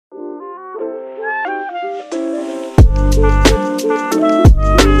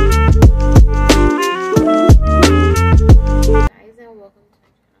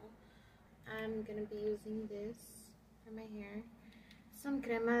gonna be using this for my hair. Some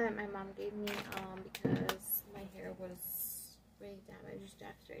crema that my mom gave me because my hair was really damaged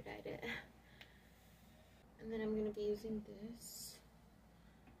after I dyed it. And then I'm gonna be using this.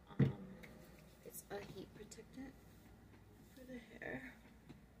 It's a heat protectant for the hair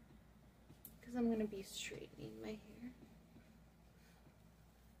because I'm gonna be straightening my hair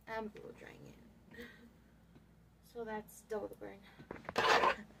and blow drying it. So that's double the burn.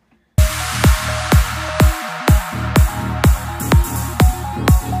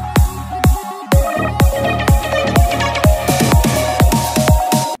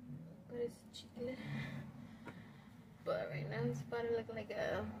 But it's chicle. But right now it's about to look like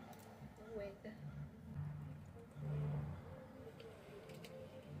a wig.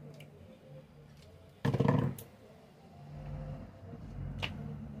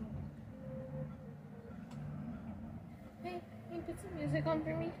 Hey, can you put some music on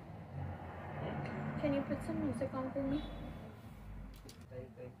for me? Can you put some music on for me?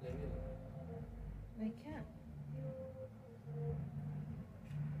 I can't.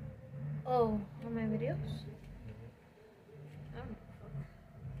 Oh, on my videos?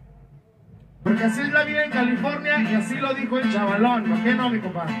 Porque así es la vida en California y así lo dijo el chavalón, ¿por qué no, mi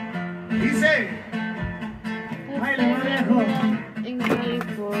compadre? Dice, baila más viejo, En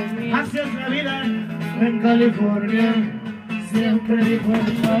California. así es la vida en California, siempre dijo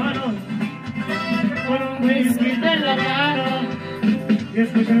el chavalón, con un whisky en la mano y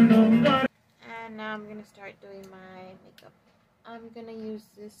escuchando un coro. And now I'm gonna start doing my makeup. I'm gonna use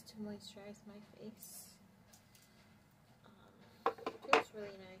this to moisturize my face. Feels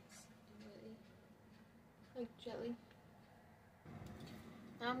really nice, really like jelly.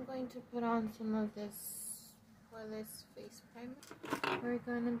 Now I'm going to put on some of this Poreless face primer. We're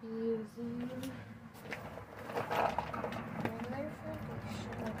gonna be using regular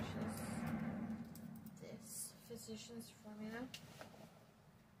foundation, which is this Physicians Formula.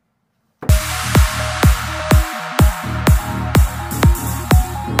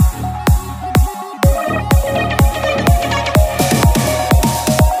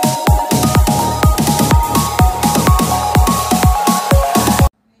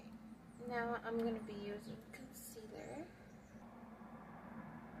 I'm going to be using concealer.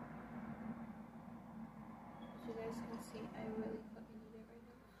 As you guys can see, I really fucking need it right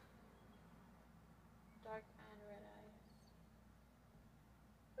now. Dark and red eyes.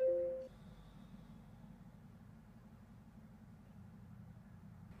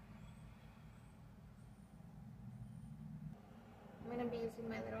 I'm going to be using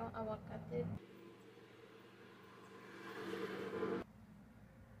my little aguacate.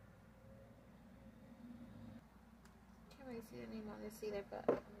 See the name on this either, but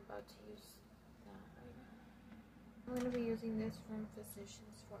I'm about to use that right now. I'm going to be using this from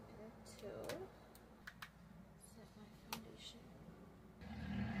Physicians Formula to set my foundation.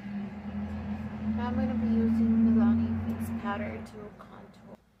 Now I'm going to be using Milani face powder to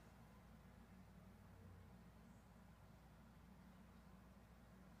contour.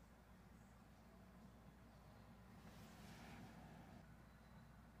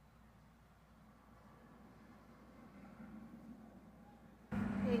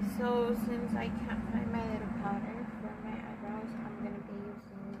 Okay, so since I can't find my little powder for my eyebrows, I'm going to be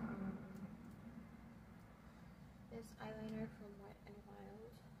using this eyeliner from Wet n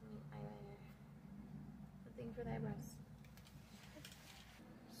Wild. Eyeliner. Something for the eyebrows.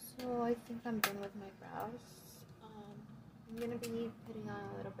 So I think I'm done with my brows. I'm going to be putting on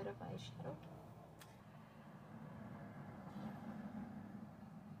a little bit of eyeshadow.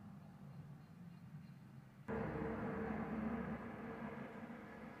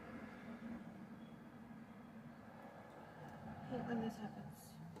 When this happens.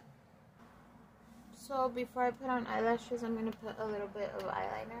 So before I put on eyelashes, I'm going to put a little bit of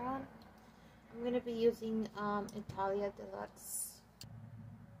eyeliner on. I'm going to be using Italia Deluxe.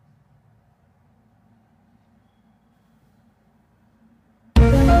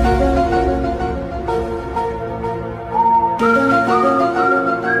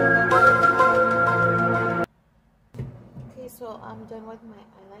 Okay, so I'm done with my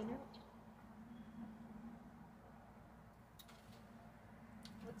eyeliner.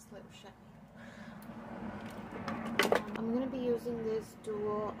 I'm going to be using this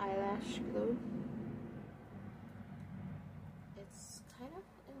dual eyelash glue. It's kind of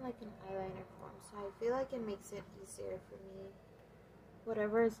in like an eyeliner form, so I feel like it makes it easier for me.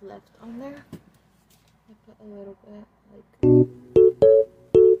 Whatever is left on there, I put a little bit like...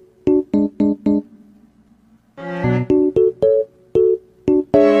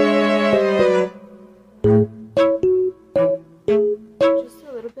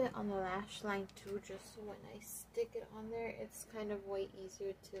 line too, just so when I stick it on there, it's kind of way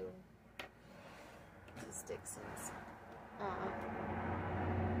easier to stick since I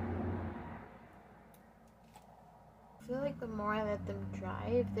feel like the more I let them dry,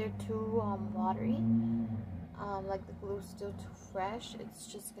 if they're too watery, like the glue's still too fresh, it's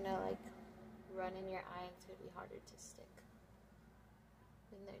just gonna like run in your eye and it's gonna be harder to stick.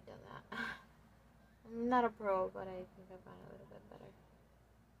 Been there, done that. I'm not a pro, but I think I've gotten a little bit better.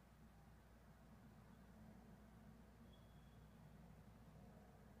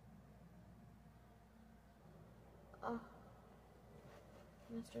 Oh,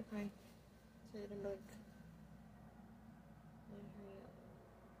 I'm gonna start crying. So I didn't blink.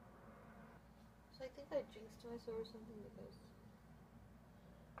 So I think I jinxed myself or something because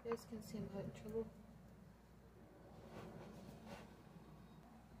you guys can see I'm having trouble.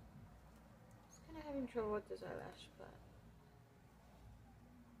 Just kind of having trouble with this eyelash, but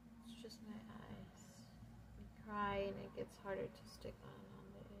it's just my eyes. I cry and it gets harder to stick on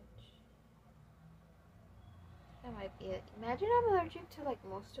the edge. That might be it. Imagine I'm allergic to like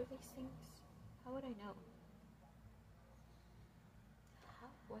most of these things. How would I know?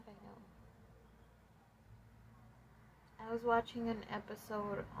 How would I know? I was watching an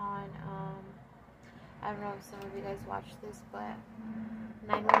episode on, I don't know if some of you guys watched this, but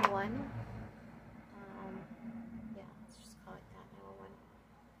 911. Yeah, let's just call it that, 911.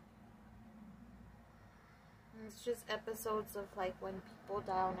 And it's just episodes of like when people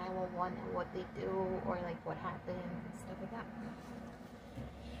dial 911 and what they do, or like what happened and stuff like that.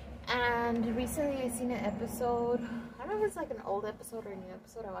 And recently I seen an episode, I don't know if it's like an old episode or a new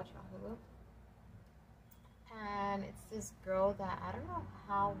episode, I watched it on Hulu. And it's this girl that I don't know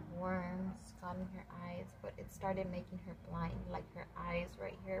how worms got in her eyes, but it started making her blind. Like her eyes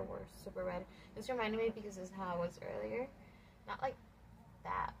right here were super red. This reminded me because this is how I was earlier. Not like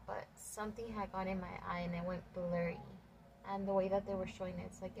that, but something had gone in my eye and it went blurry. And the way that they were showing it,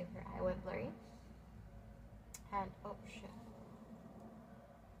 it's like if her eye went blurry. And oh shit.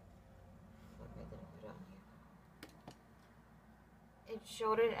 Fuck, I didn't put it on here. It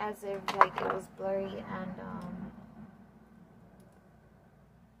showed it as if like it was blurry, and that's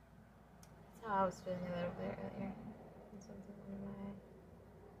how I was feeling a little bit earlier. Something in my eye.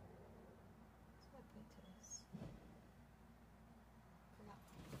 What's my point to this? Forgot.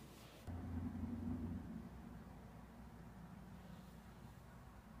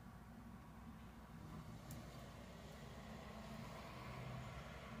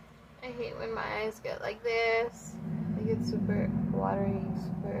 I hate when my eyes get like this. They get super watery,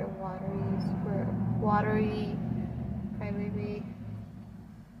 super watery, super watery. Crybaby.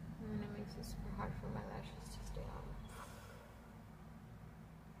 And then it makes it super hard for my lashes to stay on.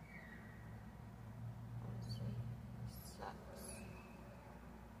 Honestly, it sucks.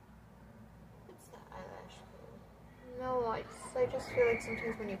 It's the eyelash glue. No, I just feel like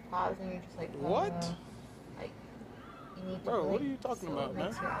sometimes when you pause and you're just like, what? Like, you need to Bro, blink, what are you talking so about, it man?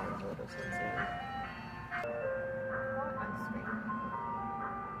 makes your eyes a little sensitive.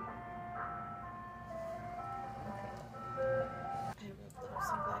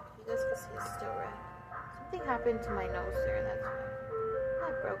 Still red. Something happened to my nose there, that's why.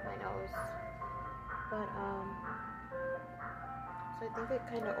 I broke my nose. But so I think it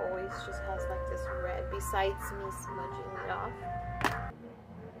kind of always just has like this red, besides me smudging it off.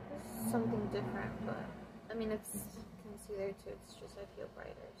 It's something different, but I mean it's concealer too, it's just I feel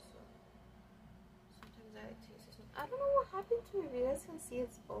brighter, so sometimes I like to use this one. I don't know what happened to it. You guys can see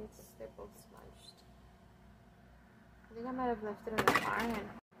it's both, they're both smudged. I think I might have left it in the car and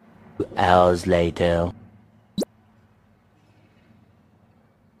hours later.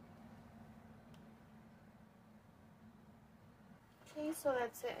 Okay, so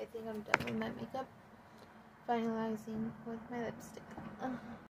that's it. I think I'm done with my makeup. Finalizing with my lipstick.